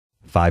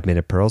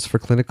5-Minute Pearls for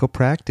Clinical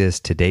Practice.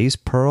 Today's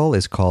pearl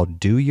is called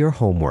Do Your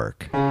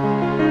Homework.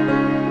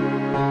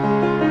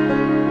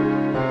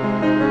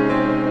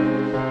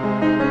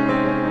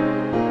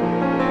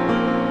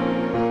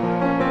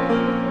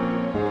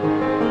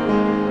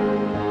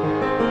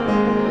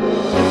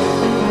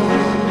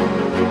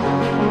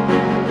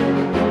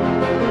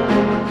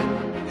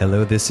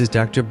 Hello, this is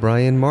Dr.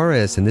 Brian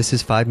Morris, and this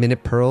is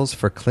 5-Minute Pearls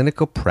for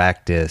Clinical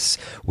Practice,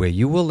 where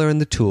you will learn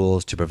the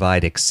tools to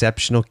provide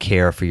exceptional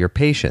care for your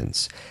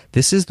patients.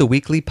 This is the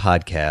weekly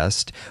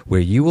podcast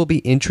where you will be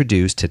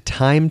introduced to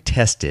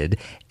time-tested,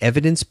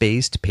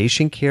 evidence-based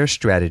patient care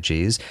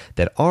strategies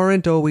that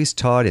aren't always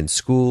taught in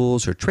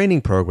schools or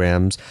training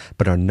programs,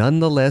 but are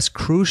nonetheless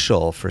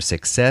crucial for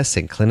success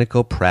in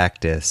clinical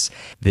practice.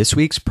 This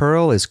week's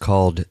pearl is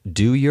called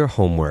Do Your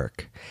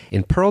Homework.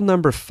 In pearl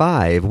number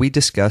 5, we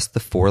discussed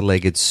the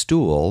four-legged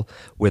stool,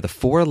 where the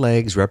four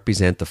legs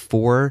represent the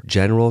four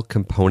general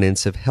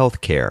components of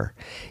healthcare.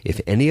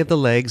 If any of the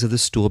legs of the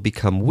stool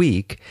become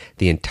weak,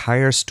 the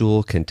entire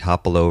stool can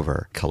topple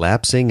over,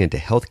 collapsing into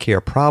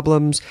healthcare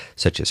problems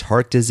such as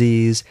heart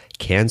disease,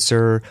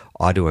 cancer,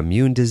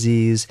 autoimmune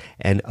disease,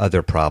 and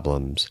other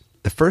problems.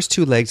 The first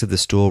two legs of the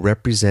stool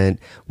represent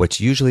what's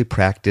usually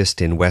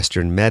practiced in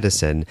Western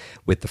medicine,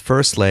 with the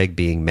first leg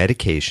being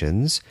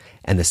medications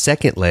and the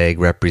second leg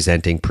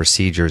representing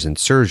procedures and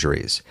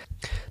surgeries.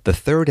 The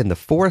third and the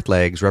fourth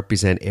legs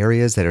represent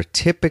areas that are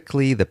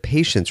typically the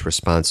patient's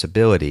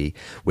responsibility,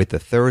 with the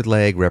third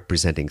leg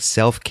representing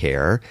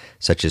self-care,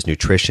 such as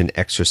nutrition,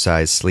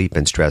 exercise, sleep,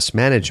 and stress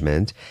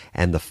management,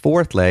 and the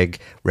fourth leg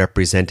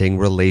representing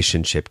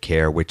relationship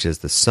care, which is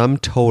the sum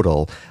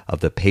total of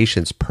the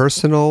patient's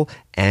personal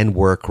and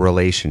work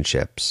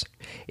relationships.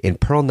 In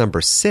pearl number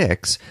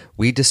 6,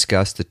 we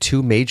discussed the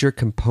two major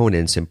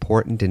components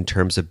important in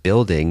terms of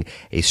building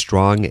a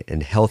strong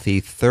and healthy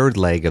third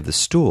leg of the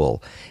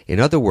stool. In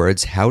other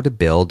words, how to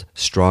build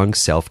strong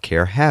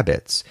self-care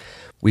habits.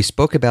 We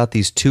spoke about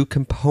these two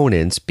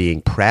components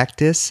being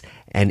practice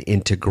and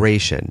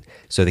integration.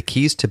 So the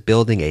keys to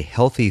building a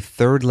healthy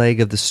third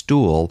leg of the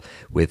stool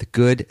with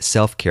good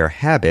self-care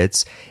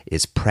habits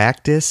is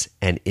practice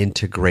and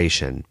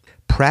integration.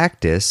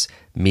 Practice,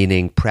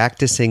 meaning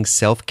practicing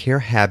self-care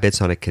habits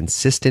on a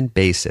consistent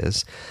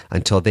basis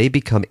until they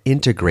become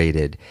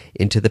integrated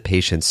into the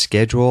patient's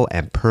schedule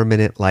and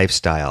permanent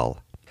lifestyle.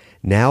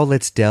 Now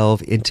let's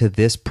delve into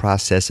this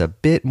process a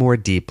bit more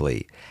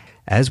deeply.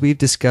 As we've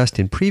discussed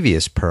in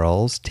previous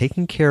pearls,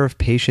 taking care of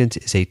patients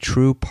is a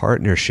true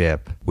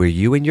partnership where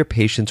you and your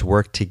patients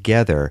work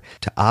together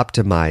to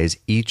optimize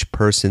each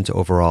person's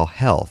overall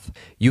health.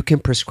 You can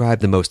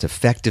prescribe the most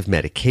effective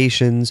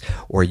medications,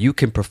 or you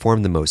can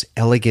perform the most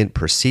elegant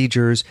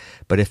procedures,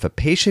 but if a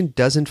patient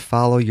doesn't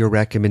follow your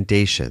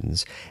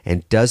recommendations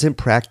and doesn't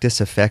practice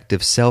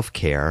effective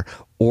self-care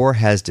or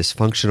has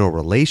dysfunctional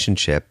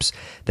relationships,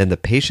 then the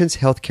patient's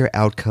healthcare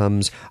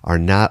outcomes are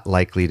not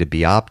likely to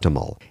be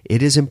optimal.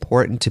 It is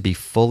important to be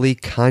fully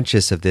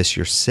conscious of this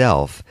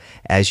yourself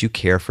as you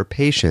care for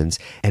patients,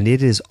 and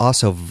it is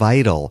also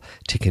vital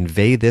to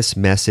convey this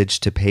message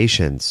to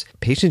patients.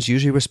 Patients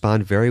usually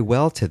respond very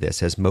well to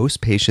this, as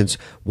most patients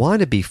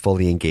want to be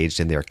fully engaged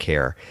in their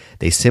care.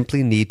 They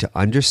simply need to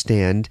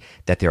understand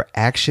that their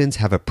actions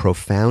have a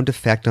profound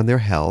effect on their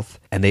health,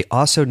 and they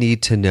also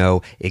need to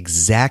know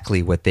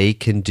exactly what they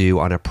can do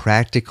on a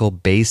practical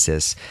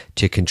basis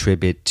to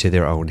contribute to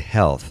their own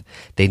health.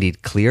 They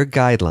need clear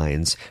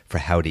guidelines for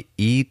how to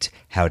eat,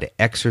 how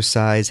to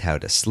exercise, how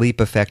to sleep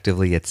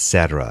effectively,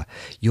 etc.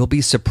 You'll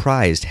be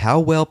surprised how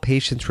well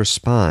patients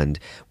respond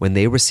when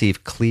they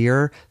receive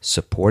clear,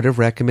 supportive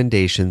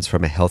recommendations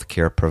from a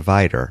healthcare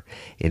provider.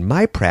 In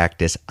my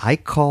practice, I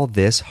call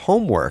this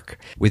homework.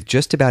 With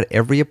just about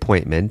every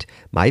appointment,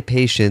 my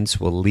patients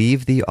will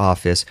leave the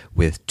office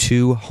with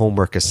 2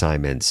 homework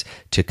assignments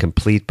to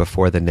complete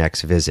before the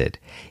next visit.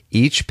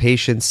 Each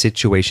patient's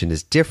situation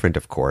is different,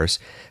 of course.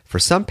 For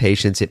some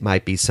patients, it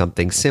might be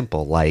something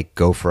simple like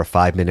go for a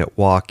 5-minute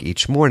walk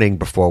each morning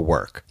before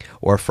work.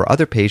 Or for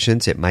other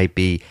patients, it might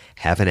be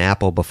have an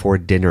apple before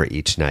dinner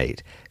each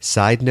night.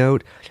 Side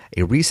note,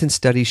 a recent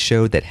study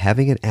showed that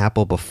having an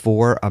apple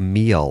before a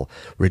meal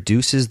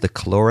reduces the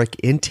caloric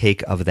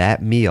intake of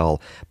that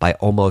meal by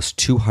almost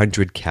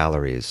 200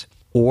 calories.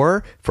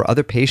 Or for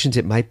other patients,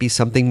 it might be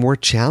something more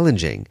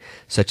challenging,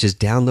 such as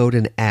download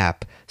an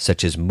app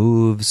such as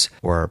Moves,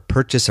 or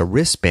purchase a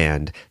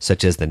wristband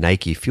such as the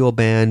Nike Fuel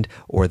Band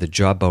or the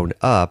Jawbone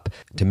Up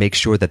to make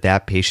sure that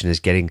that patient is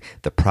getting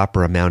the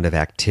proper amount of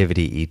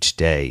activity each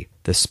day.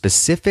 The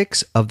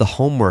specifics of the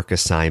homework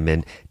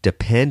assignment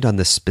depend on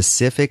the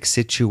specific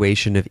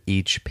situation of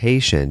each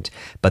patient,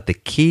 but the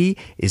key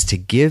is to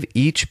give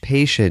each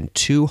patient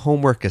 2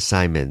 homework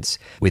assignments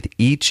with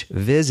each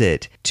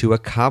visit to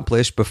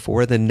accomplish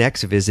before the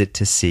next visit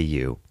to see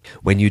you.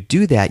 When you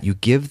do that, you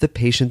give the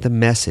patient the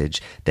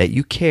message that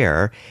you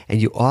care, and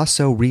you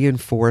also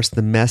reinforce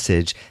the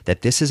message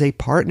that this is a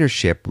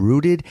partnership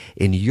rooted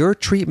in your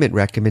treatment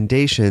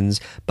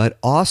recommendations, but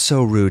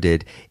also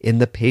rooted in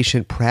the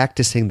patient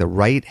practicing the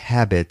right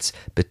habits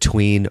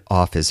between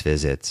office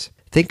visits.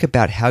 Think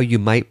about how you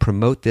might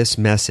promote this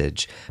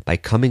message by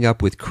coming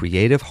up with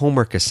creative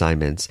homework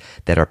assignments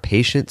that are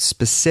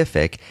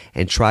patient-specific,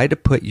 and try to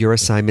put your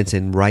assignments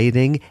in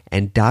writing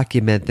and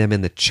document them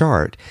in the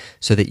chart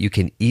so that you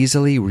can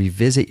easily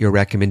revisit your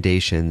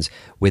recommendations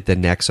with the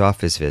next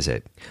office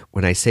visit.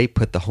 When I say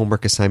put the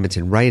homework assignments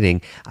in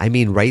writing, I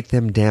mean write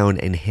them down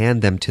and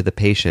hand them to the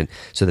patient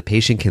so the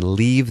patient can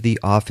leave the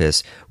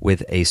office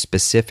with a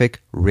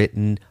specific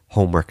written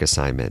homework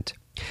assignment.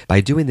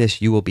 By doing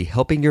this, you will be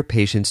helping your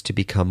patients to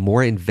become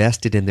more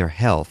invested in their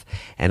health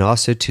and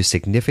also to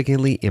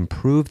significantly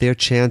improve their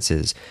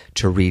chances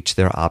to reach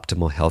their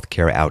optimal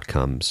healthcare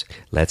outcomes.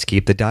 Let's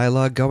keep the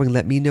dialogue going.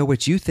 Let me know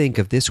what you think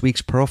of this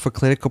week's Pearl for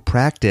Clinical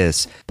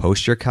Practice.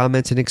 Post your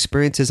comments and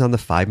experiences on the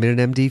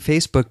 5-Minute MD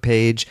Facebook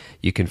page.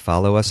 You can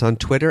follow us on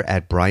Twitter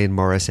at Brian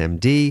Morris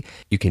MD.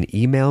 You can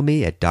email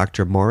me at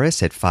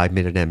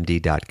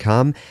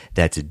drmorris@5minutemd.com.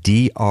 That's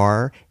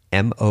DRMorris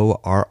at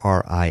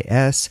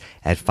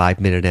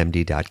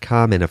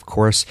 5minutemd.com. And of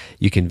course,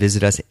 you can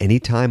visit us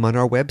anytime on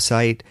our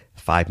website,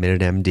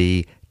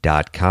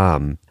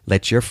 5minutemd.com.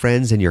 Let your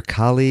friends and your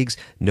colleagues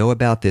know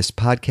about this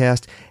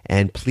podcast,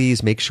 and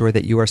please make sure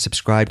that you are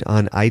subscribed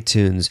on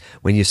iTunes.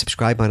 When you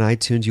subscribe on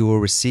iTunes, you will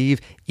receive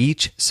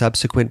each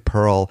subsequent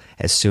Pearl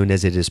as soon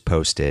as it is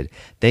posted.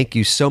 Thank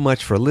you so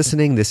much for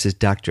listening. This is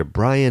Dr.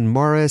 Brian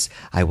Morris.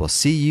 I will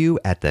see you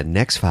at the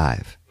next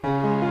 5.